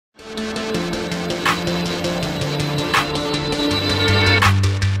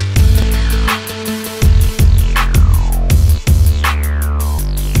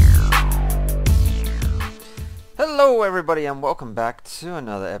everybody, and welcome back to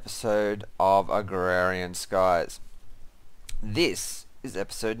another episode of Agrarian Skies. This is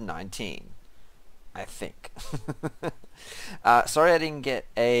episode 19, I think. Sorry I didn't get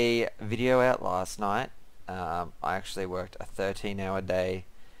a video out last night. I actually worked a 13-hour day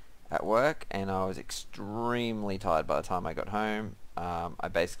at work and I was extremely tired by the time I got home. I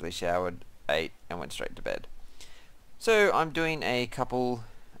basically showered, ate, and went straight to bed. So I'm doing a couple,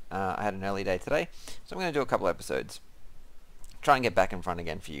 I had an early day today, so I'm going to do a couple episodes. Try and get back in front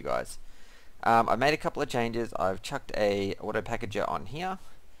again for you guys. I've made a couple of changes. I've chucked a auto packager on here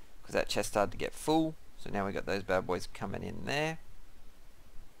because that chest started to get full, so now we've got those bad boys coming in there.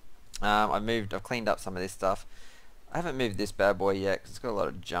 I've cleaned up some of this stuff. I haven't moved this bad boy yet because it's got a lot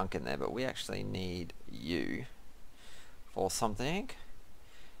of junk in there, but we actually need you for something.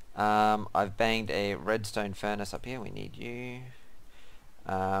 I've banged a redstone furnace up here. We need you.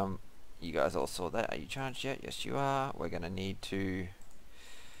 You guys all saw that. Are you charged yet? Yes, you are. We're going to need to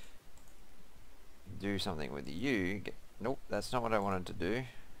do something with you. Nope, that's not what I wanted to do.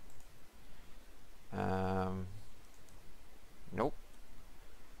 Nope.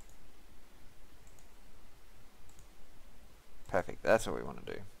 Perfect. That's what we want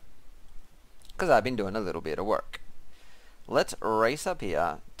to do. Because I've been doing a little bit of work. Let's race up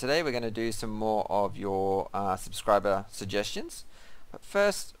here. Today we're going to do some more of your subscriber suggestions. But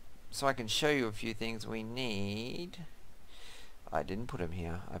first, so I can show you a few things we need. I didn't put them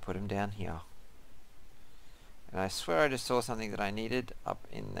here. I put them down here. And I swear I just saw something that I needed up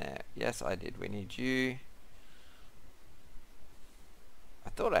in there. Yes, I did. We need you. I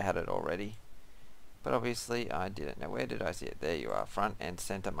thought I had it already, but obviously I didn't. Now where did I see it? There you are. Front and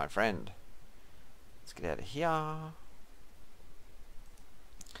center, my friend. Let's get out of here.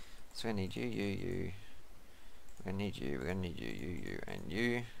 So we need you, you. We're gonna need you, we're gonna need you, you, and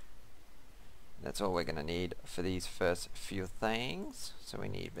you. That's all we're gonna need for these first few things. So we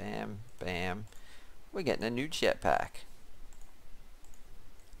need bam, bam. We're getting a new jetpack.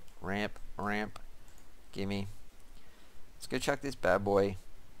 Ramp, ramp. Gimme. Let's go chuck this bad boy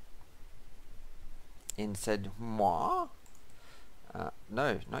in said moi.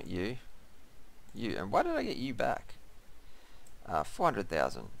 No, not you. You. And why did I get you back?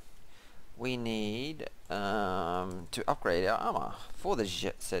 400,000. We need to upgrade our armor for the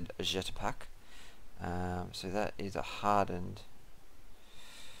said jetpack. So that is a hardened.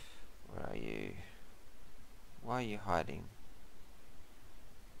 Where are you? Why are you hiding?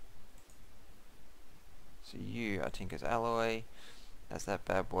 So you, I think, is alloy. That's that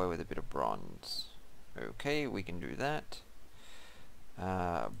bad boy with a bit of bronze. Okay, we can do that.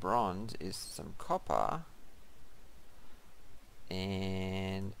 Bronze is some copper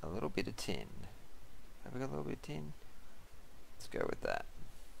and a little bit of tin. Have we got a little bit of tin? Let's go with that.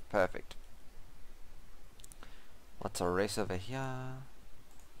 Perfect. Let's erase over here.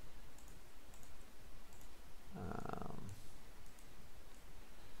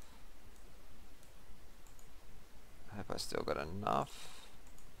 I hope I still got enough.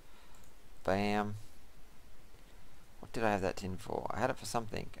 Bam. What did I have that tin for? I had it for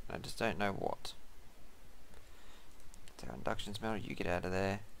something, and I just don't know what. It's our induction smelter. You get out of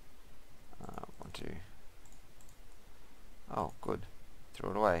there. Want to. Oh, good.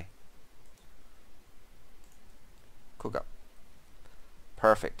 Threw it away. Cook up.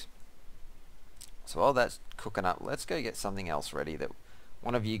 Perfect. So while that's cooking up, let's go get something else ready that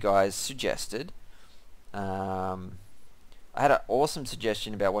one of you guys suggested. I had an awesome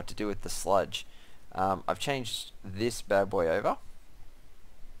suggestion about what to do with the sludge. I've changed this bad boy over.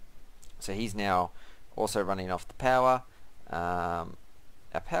 So he's now also running off the power. Our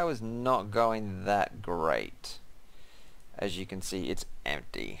power's not going that great. As you can see, it's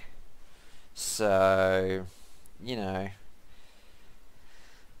empty. So, you know,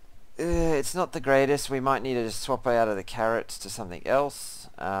 it's not the greatest. We might need to just swap out of the carrots to something else.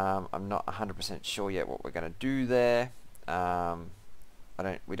 I'm not 100% sure yet what we're going to do there.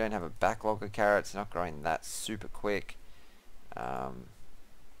 We don't have a backlog of carrots. They're not growing that super quick.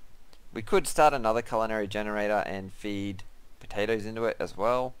 We could start another culinary generator and feed potatoes into it as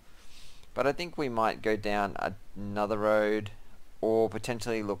well. But I think we might go down another road or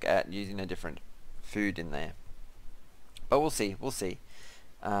potentially look at using a different food in there. But we'll see. We'll see.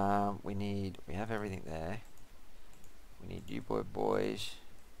 We have everything there. We need you boys.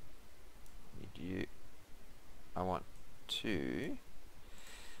 We need you. I want 2.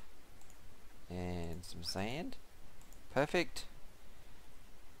 And some sand. Perfect.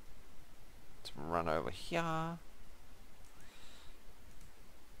 Let's run over here.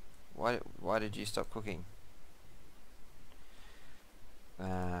 Why did you stop cooking?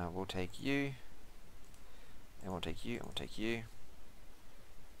 We'll take you. And we'll take you, and we'll take you.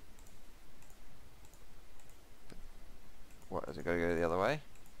 What, has it got to go the other way?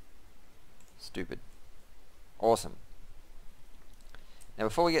 Stupid. Awesome. Now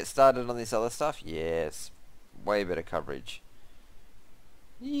before we get started on this other stuff, yes, way better coverage.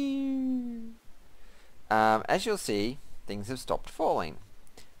 As you'll see, things have stopped falling.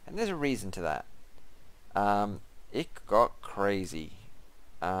 And there's a reason to that. It got crazy.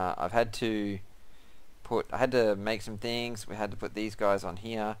 I had to make some things. We had to put these guys on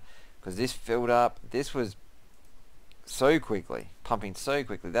here because this filled up. This was so quickly, pumping so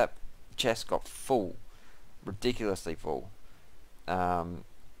quickly. That chest got full, ridiculously full. And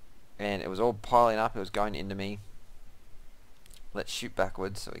it was all piling up. It was going into me. Let's shoot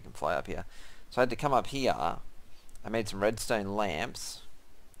backwards so we can fly up here. So I had to come up here. I made some redstone lamps,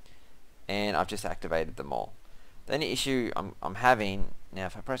 and I've just activated them all. The only issue I'm having now,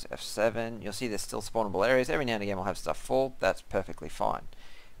 if I press F7, you'll see there's still spawnable areas. Every now and again we'll have stuff fall. That's perfectly fine.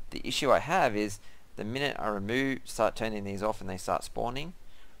 The issue I have is the minute I start turning these off and they start spawning,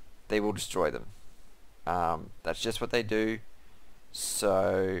 they will destroy them. That's just what they do.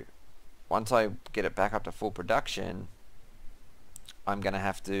 So once I get it back up to full production, I'm going to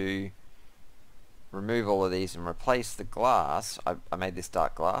have to remove all of these and replace the glass. I made this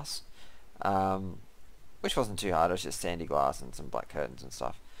dark glass, which wasn't too hard. It was just sandy glass and some black curtains and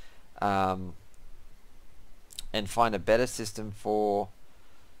stuff, and find a better system for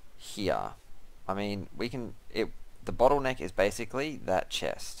here. I mean, the bottleneck is basically that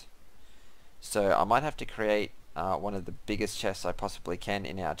chest. So I might have to create one of the biggest chests I possibly can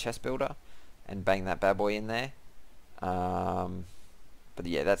in our chest builder and bang that bad boy in there. But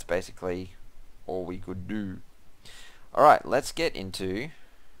yeah, that's basically all we could do. Alright, let's get into...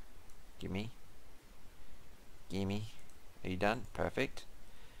 Gimme. Are you done? Perfect.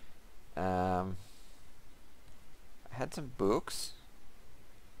 I had some books.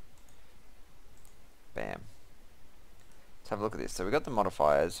 Bam. Let's have a look at this. So we got the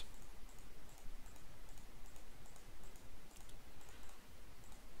modifiers.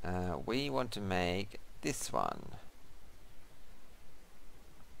 We want to make this one.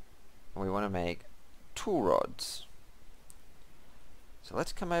 We want to make tool rods. So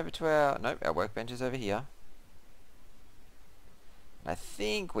let's come over to our workbench is over here. I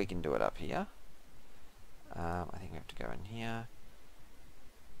think we can do it up here. I think we have to go in here.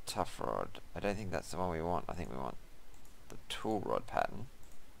 Tough rod. I don't think that's the one we want. I think we want the tool rod pattern.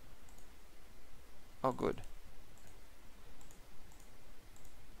 Oh, good.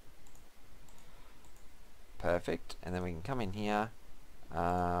 Perfect. And then we can come in here.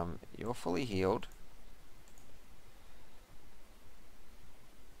 You're fully healed.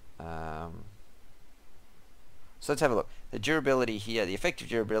 So let's have a look. The durability here, the effective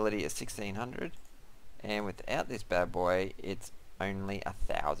durability is 1600, and without this bad boy it's only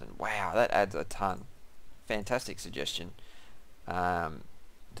 1000. Wow, that adds a ton. Fantastic suggestion to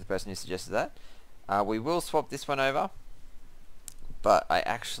the person who suggested that. We will swap this one over, but I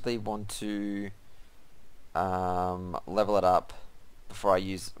actually want to level it up before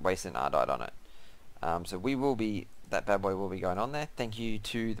I waste an ardite on it. So that bad boy will be going on there. Thank you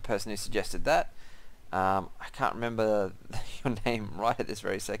to the person who suggested that. I can't remember your name right at this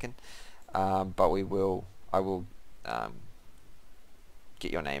very second, but I will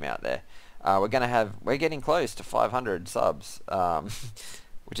get your name out there. We're getting close to 500 subs,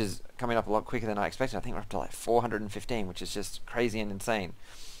 which is coming up a lot quicker than I expected. I think we're up to like 415, which is just crazy and insane.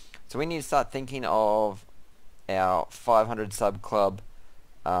 So we need to start thinking of our 500 sub club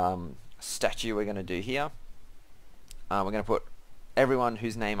statue we're going to do here. We're going to put everyone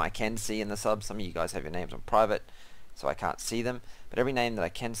whose name I can see in the sub. Some of you guys have your names on private, so I can't see them, but every name that I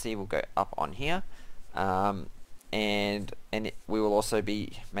can see will go up on here. We will also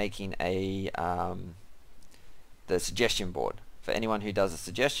be making the suggestion board for anyone who does a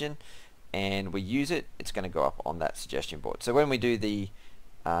suggestion and we use it. It's going to go up on that suggestion board. So when we do the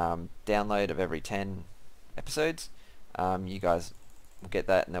download of every 10 episodes, you guys will get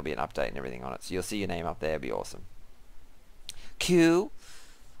that, and there'll be an update and everything on it. So you'll see your name up there. It'll be awesome. Cool.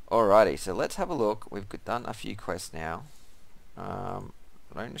 Alrighty, so let's have a look. We've done a few quests now.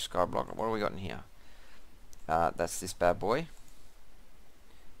 Learn the skyblock. What have we got in here? That's this bad boy.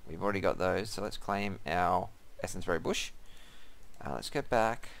 We've already got those, so let's claim our Essence-Berry Bush. Let's go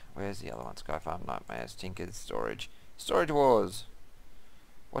back. Where's the other one? Sky Farm, Nightmares, Tinkers, Storage. Storage Wars!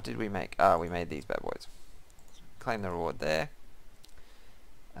 What did we make? We made these bad boys. Claim the reward there.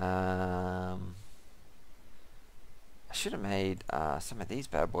 I should have made some of these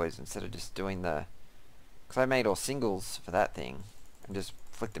bad boys instead of just doing the... Because I made all singles for that thing and just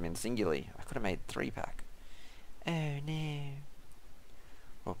flicked them in singularly. I could have made 3-pack. Oh no.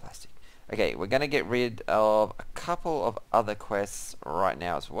 More plastic. Okay, we're going to get rid of a couple of other quests right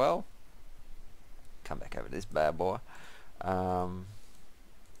now as well. Come back over this bad boy. That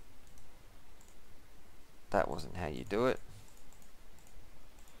wasn't how you do it.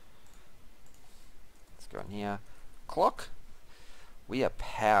 Let's go in here. Clock. We are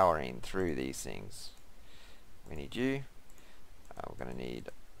powering through these things. We need you. We're going to need...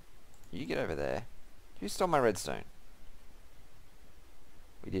 You get over there. Who stole my redstone?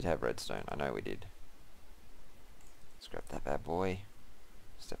 We did have redstone. I know we did. Let's grab that bad boy.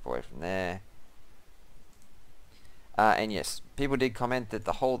 Step away from there. And yes, people did comment that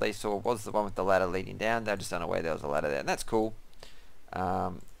the hole they saw was the one with the ladder leading down. They're just unaware there was a ladder there. And that's cool.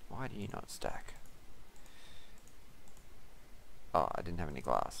 Why do you not stack? Oh, I didn't have any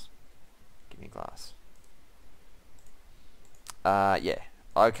glass. Give me glass. Yeah.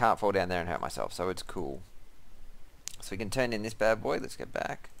 I can't fall down there and hurt myself, so it's cool. So we can turn in this bad boy. Let's get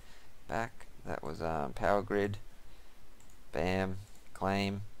back. Back. That was power grid. Bam.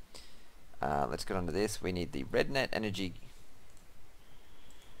 Claim. Let's get onto this. We need the RedNet energy.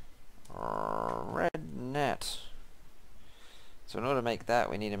 RedNet. So in order to make that,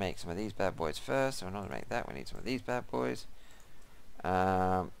 we need to make some of these bad boys first. So in order to make that, we need some of these bad boys.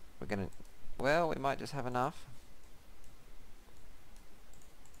 We're gonna... Well, we might just have enough.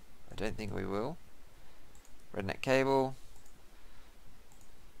 I don't think we will. RedNet cable.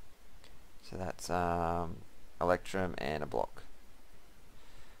 So that's Electrum and a block.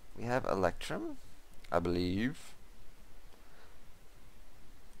 We have Electrum, I believe.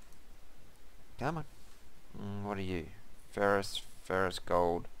 Come on. What are you? Ferrous,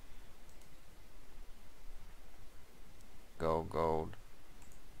 gold. Gold.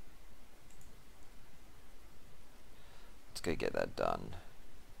 Let's go get that done.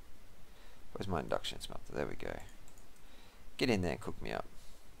 Where's my induction smelter? There we go. Get in there and cook me up.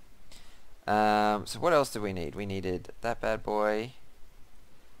 So what else do we need? We needed that bad boy.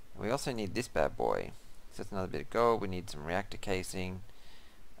 We also need this bad boy. So that's another bit of gold. We need some reactor casing.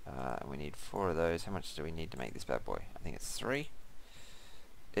 We need 4 of those. How much do we need to make this bad boy? I think it's 3.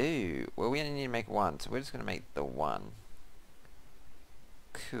 Ooh, well we only need to make 1, so we're just going to make the 1.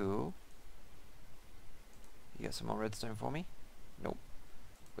 Cool. You got some more redstone for me? Nope.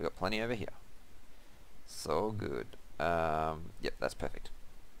 We got plenty over here. So good. Yep, that's perfect.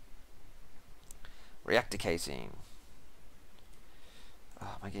 Reactor casing.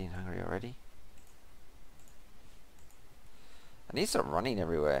 Oh, am I getting hungry already? I need to stop running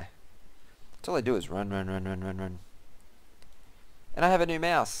everywhere. That's all I do is run. And I have a new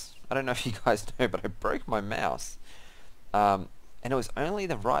mouse. I don't know if you guys know, but I broke my mouse. And it was only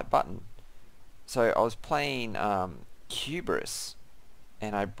the right button. So I was playing Hubris,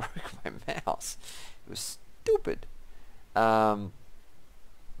 and I broke my mouse. It was stupid. What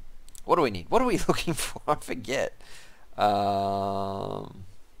do we need? What are we looking for? I forget. What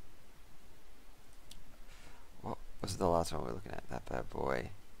was the last one we were looking at? That bad boy.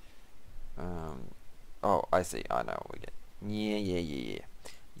 Oh, I see. I know what we get. Yeah.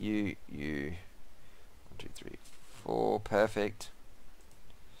 You. 1, 2, 3, 4. Perfect.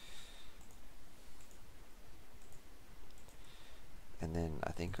 And then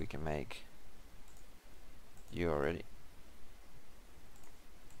I think we can make you already.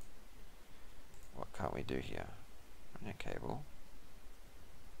 What can't we do here? Run a cable.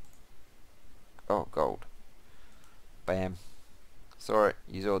 Oh, gold. Bam. Saw it.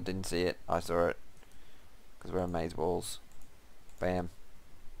 You all didn't see it. I saw it. Because we're on maze walls. Bam.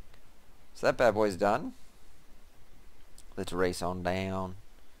 So that bad boy's done. Let's race on down.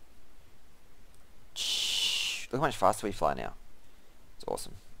 Shh. Look how much faster we fly now. It's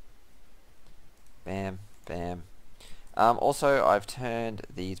awesome. Bam. Also, I've turned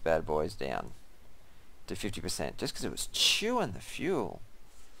these bad boys down to 50% just because it was chewing the fuel.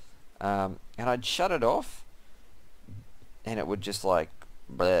 And I'd shut it off and it would just like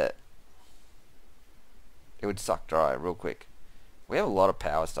bleh. It would suck dry real quick. We have a lot of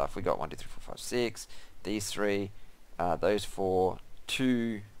power stuff. We got 1, 2, 3, 4, 5, 6. These 3, those 4,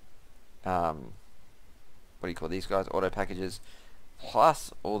 2. What do you call these guys? Auto packages,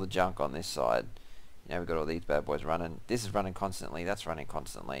 plus all the junk on this side. You know, we've got all these bad boys running. This is running constantly. That's running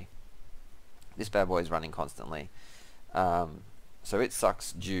constantly. This bad boy is running constantly. So it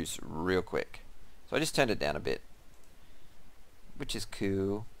sucks juice real quick. So I just turned it down a bit, which is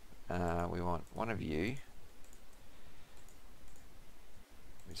cool. We want 1 of you.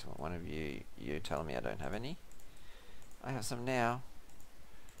 We just want 1 of you. You're telling me I don't have any? I have some now.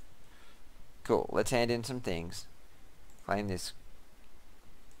 Cool. Let's hand in some things. Claim this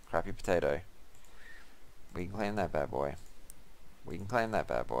crappy potato. We can claim that bad boy. We can claim that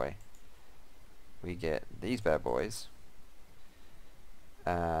bad boy. We get these bad boys.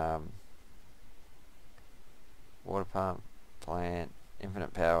 Water pump, plant,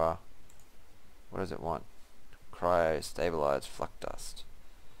 infinite power. What does it want? Cryo, stabilized, flux dust.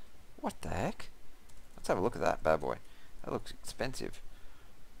 What the heck? Let's have a look at that bad boy. That looks expensive.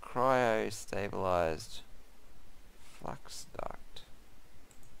 Cryo, stabilized, flux duct.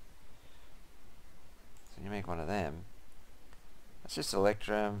 So you make one of them. That's just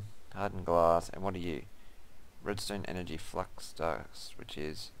electrum, hardened glass, and what are you? Redstone energy flux dust, which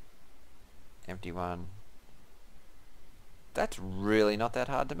is empty one. That's really not that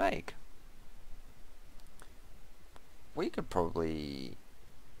hard to make. We could probably...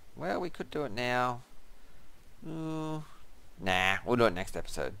 Well, we could do it now. Nah, we'll do it next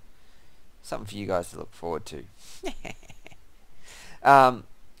episode. Something for you guys to look forward to.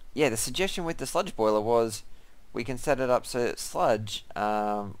 Yeah, the suggestion with the sludge boiler was we can set it up so that sludge,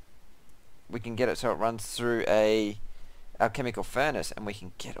 we can get it so it runs through our chemical furnace and we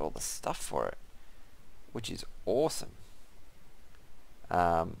can get all the stuff for it, which is awesome.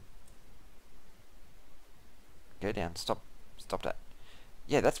 Go down, stop that.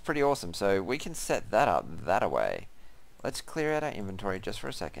 Yeah, that's pretty awesome. So we can set that up that away. Let's clear out our inventory just for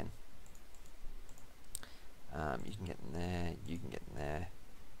a second. You can get in there, you can get in there.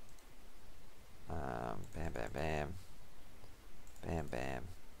 Bam, bam, bam. Bam, bam.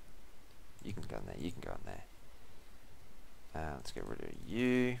 You can go in there, you can go in there. Let's get rid of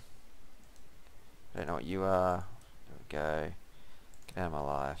you. I don't know what you are. There we go. Get out of my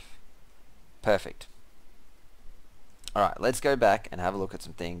life. Perfect. Alright, let's go back and have a look at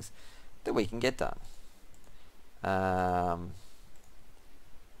some things that we can get done. There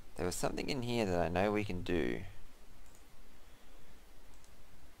was something in here that I know we can do.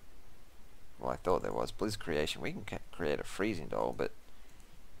 Well, I thought there was. Blizz creation. We can create a freezing doll, but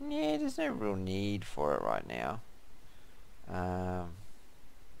yeah, there's no real need for it right now.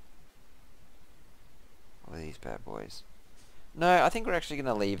 What are these bad boys? No, I think we're actually going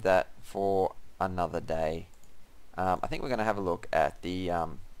to leave that for another day. I think we're going to have a look at the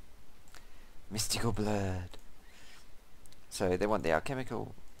mystical blood. So they want the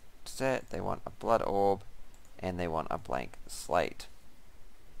alchemical set, they want a blood orb, and they want a blank slate.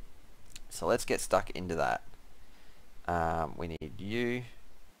 So let's get stuck into that. We need you.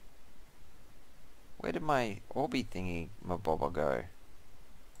 Where did my orby thingy, my bobber go?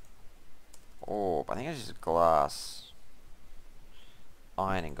 Orb, I think it's just glass.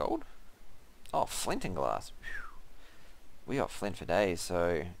 Iron and gold? Oh, flint and glass. Whew. We got flint for days,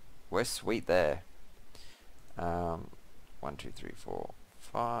 so we're sweet there. 1, 2, 3, 4,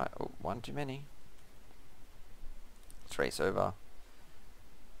 5. Oh, one too many. Let's race over.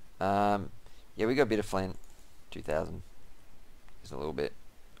 Yeah, we got a bit of flint. 2,000. Just a little bit.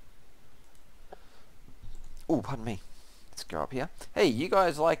 Oh, pardon me. Let's go up here. Hey, you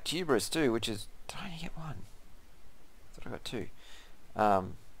guys like tuberous too, which is... Did I only get one? I thought I got two.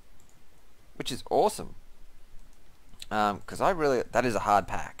 Which is awesome. Because I really... That is a hard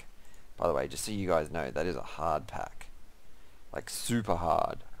pack. By the way, just so you guys know, that is a hard pack. Like, super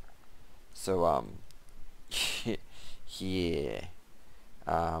hard. So, yeah.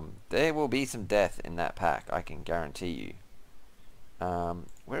 There will be some death in that pack, I can guarantee you.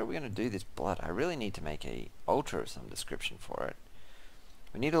 Where are we going to do this blood? I really need to make a altar of some description for it.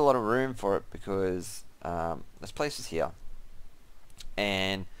 We need a lot of room for it because let's place this here.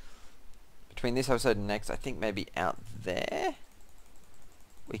 And between this episode and next, I think maybe out there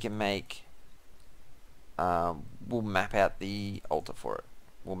we can make... we'll map out the altar for it.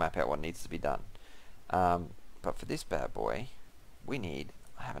 We'll map out what needs to be done. But for this bad boy, we need...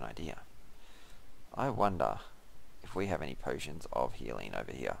 I have an idea. I wonder if we have any potions of healing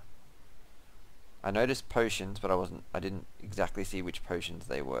over here. I noticed potions, but I didn't exactly see which potions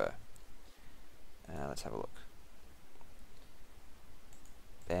they were. Let's have a look.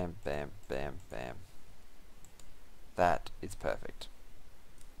 Bam, bam, bam, bam. That is perfect.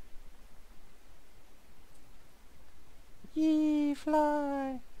 Yee,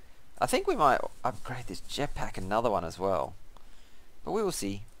 fly! I think we might upgrade this jetpack another one as well. But we will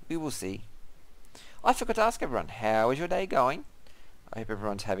see. We will see. I forgot to ask everyone, how is your day going? I hope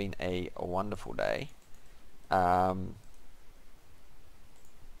everyone's having a wonderful day. Blood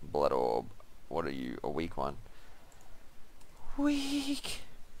orb. What are you? A weak one. Weak.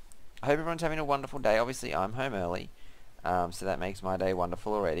 I hope everyone's having a wonderful day. Obviously, I'm home early. So that makes my day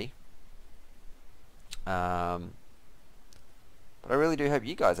wonderful already. But I really do hope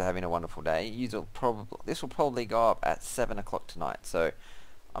you guys are having a wonderful day. This will probably go up at 7 o'clock tonight. So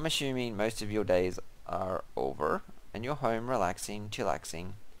I'm assuming most of your days are over and you're home relaxing,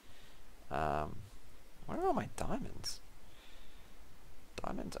 chillaxing. Where are all my diamonds?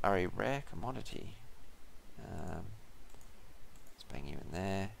 Diamonds are a rare commodity. Let's bang you in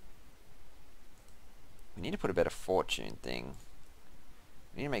there. We need to put a better fortune thing.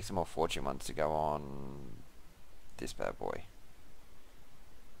 We need to make some more fortune ones to go on this bad boy.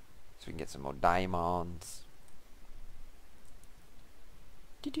 So we can get some more diamonds.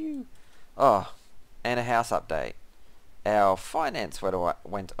 Doo-doo. Oh, and a house update. Our finance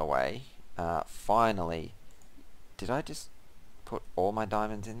went away. Finally. Did I just put all my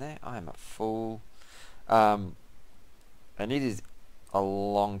diamonds in there? I am a fool. And it is a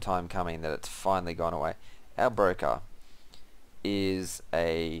long time coming that it's finally gone away. Our broker is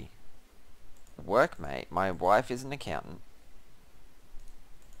a workmate. My wife is an accountant.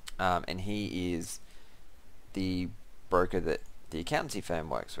 And he is the broker that the accountancy firm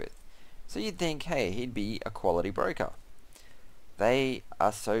works with. So you'd think, hey, he'd be a quality broker. They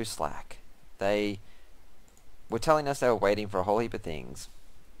are so slack. They were telling us they were waiting for a whole heap of things,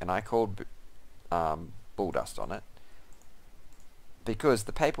 and I called bull dust on it because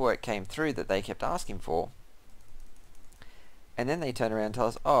the paperwork came through that they kept asking for, and then they turn around and tell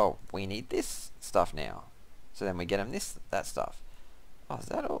us, oh, we need this stuff now. So then we get them that stuff. Oh, is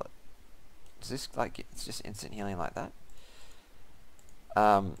that all? Is this like, it's just instant healing like that?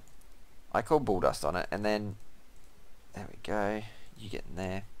 I called bull dust on it, and then there we go. You get in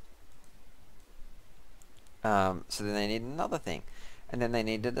there. So then they needed another thing, and then they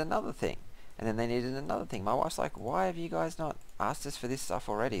needed another thing, and then they needed another thing. My wife's like, why have you guys not asked us for this stuff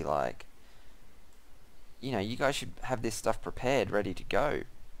already? Like, you know, you guys should have this stuff prepared, ready to go.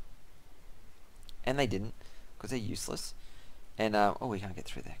 And they didn't, because they're useless. And, oh, we can't get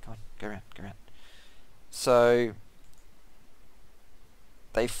through there. Come on, go around, go around. So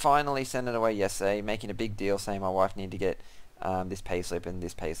they finally sent it away yesterday, making a big deal, saying my wife needed to get this payslip and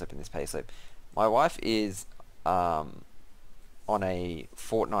this payslip and this payslip. My wife is on a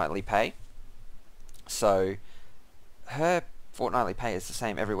fortnightly pay, so her fortnightly pay is the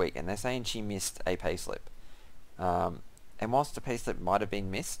same every week, and they're saying she missed a payslip. And whilst the payslip might have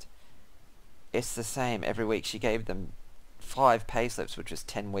been missed, it's the same every week. She gave them 5 payslips, which was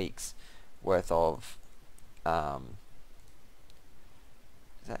 10 weeks worth of. Is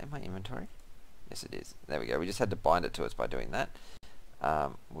that in my inventory? Yes, it is. There we go. We just had to bind it to us by doing that.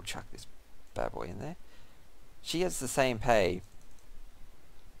 We'll chuck this bad boy in there. She has the same pay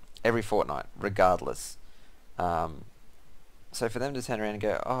every fortnight, regardless. So for them to turn around and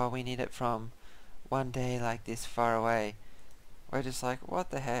go, oh, we need it from one day like this far away, we're just like,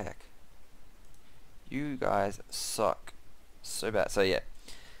 what the heck? You guys suck so bad. So yeah,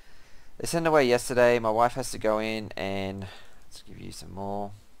 they sent it away yesterday. My wife has to go in and, let's give you some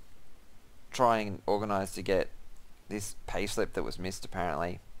more, try and organize to get this payslip that was missed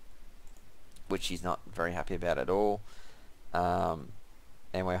apparently, which she's not very happy about at all.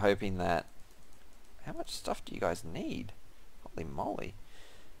 And we're hoping that, how much stuff do you guys need? Holy moly.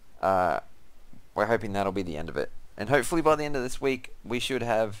 We're hoping that'll be the end of it. And hopefully by the end of this week, we should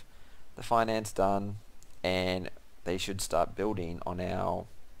have the finance done, and they should start building on our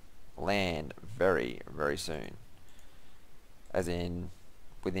land very, very soon. As in,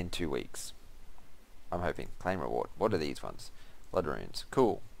 within 2 weeks. I'm hoping. Claim reward. What are these ones? Blood runes.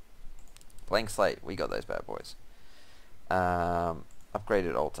 Cool. Blank slate. We got those bad boys.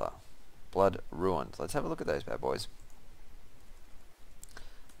 Upgraded altar. Blood ruins. Let's have a look at those bad boys.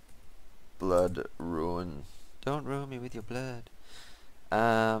 Blood ruin. Don't ruin me with your blood.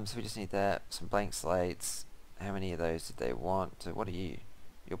 So we just need that. Some blank slates. How many of those did they want? So what are you?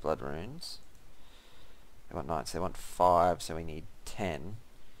 Your blood runes. They want 9, so they want 5, so we need 10.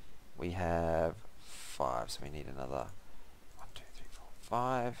 We have 5, so we need another 1, 2, 3, 4,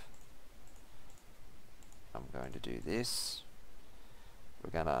 5. I'm going to do this.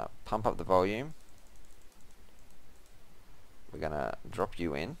 We're going to pump up the volume. We're going to drop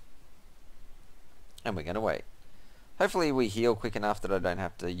you in. And we're going to wait. Hopefully we heal quick enough that I don't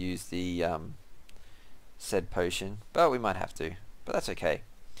have to use the said potion. But we might have to. But that's okay.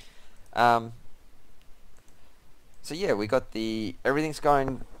 So yeah, we got everything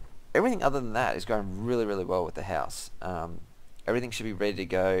other than that is going really, really well with the house. Everything should be ready to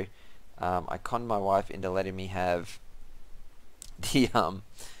go. I conned my wife into letting me have the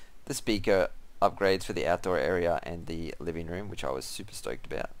speaker upgrades for the outdoor area and the living room, which I was super stoked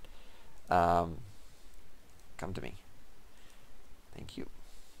about. Come to me. Thank you.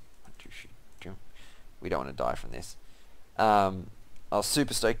 We don't want to die from this. I was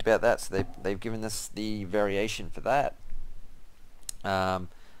super stoked about that, so they've given us the variation for that.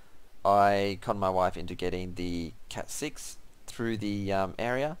 I conned my wife into getting the Cat 6 through the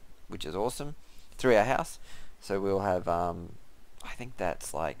area, which is awesome, through our house. So we'll have, I think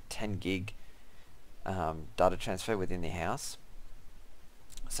that's like 10 gig data transfer within the house.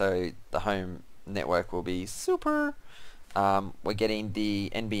 So the home network will be super. We're getting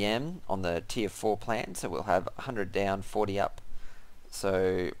the NBN on the tier 4 plan, so we'll have 100 down, 40 up.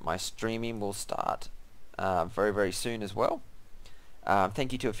 So my streaming will start very, very soon as well.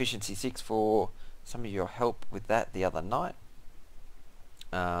 Thank you to Efficiency 6 for some of your help with that the other night.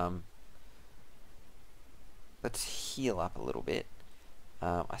 Let's heal up a little bit.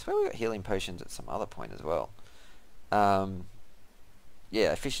 I swear we got healing potions at some other point as well.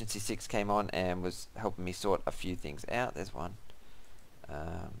 Yeah, Efficiency 6 came on and was helping me sort a few things out. There's one.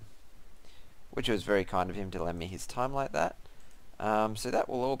 Which was very kind of him to lend me his time like that. So that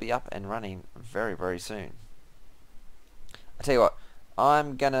will all be up and running very, very soon. I tell you what,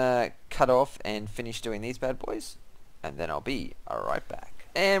 I'm gonna cut off and finish doing these bad boys, and then I'll be right back.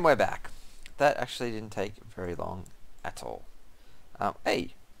 And we're back. That actually didn't take very long at all.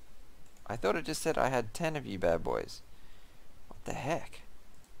 Hey, I thought it just said I had 10 of you bad boys. What the heck?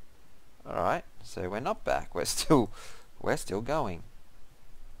 Alright, so we're not back. We're still going.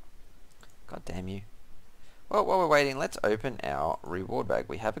 God damn you. Well, while we're waiting, let's open our reward bag.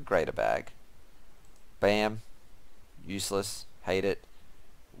 We have a greater bag. Bam. Useless. Hate it.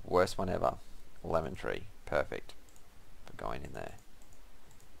 Worst one ever. Lemon tree. Perfect. For going in there.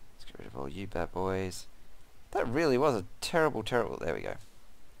 Let's get rid of all you bad boys. That really was a terrible, terrible... There we go.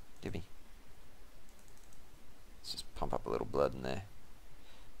 Give me. Let's just pump up a little blood in there.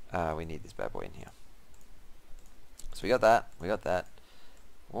 We need this bad boy in here. So we got that. We got that.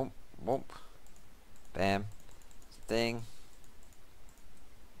 Whoop, whoop. Bam. Thing.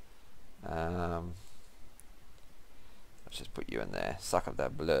 Let's just put you in there. Suck up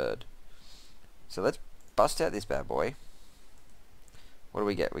that blood. So let's bust out this bad boy. What do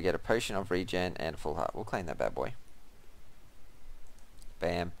we get? We get a potion of regen and a full heart. We'll claim that bad boy.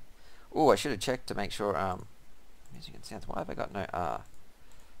 Bam. Oh, I should have checked to make sure. Music and sounds. Why have I got no R?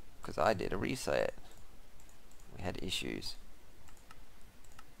 Because I did a reset. We had issues.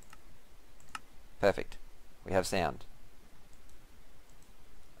 Perfect. We have sound.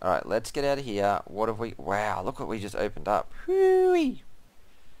 Alright, let's get out of here. What have we... Wow, look what we just opened up. Whoo-wee!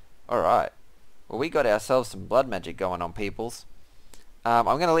 Alright. Well, we got ourselves some blood magic going on, peoples. I'm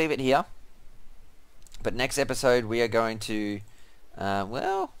going to leave it here. But next episode, we are going to...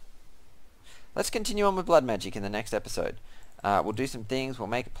 well... Let's continue on with blood magic in the next episode. We'll do some things. We'll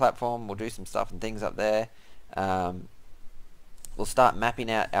make a platform. We'll do some stuff and things up there. We'll start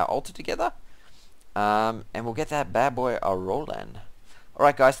mapping out our altar together. And we'll get that bad boy a-rollin'.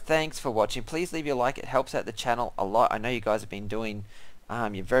 Alright guys, thanks for watching. Please leave your like. It helps out the channel a lot. I know you guys have been doing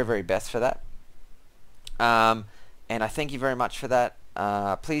your very, very best for that. And I thank you very much for that.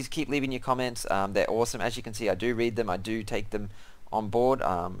 Please keep leaving your comments. They're awesome. As you can see, I do read them. I do take them on board.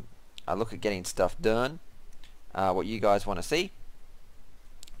 I look at getting stuff done. What you guys want to see.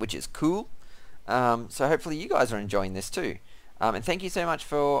 Which is cool. So hopefully you guys are enjoying this too. And thank you so much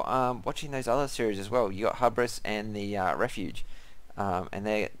for watching those other series as well. You got Hubris and the Refuge. And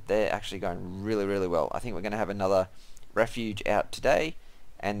they're actually going really, really well. I think we're going to have another Refuge out today,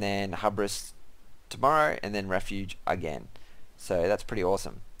 and then Hubris tomorrow, and then Refuge again. So that's pretty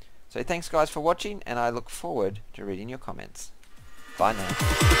awesome. So thanks guys for watching, and I look forward to reading your comments. Bye now.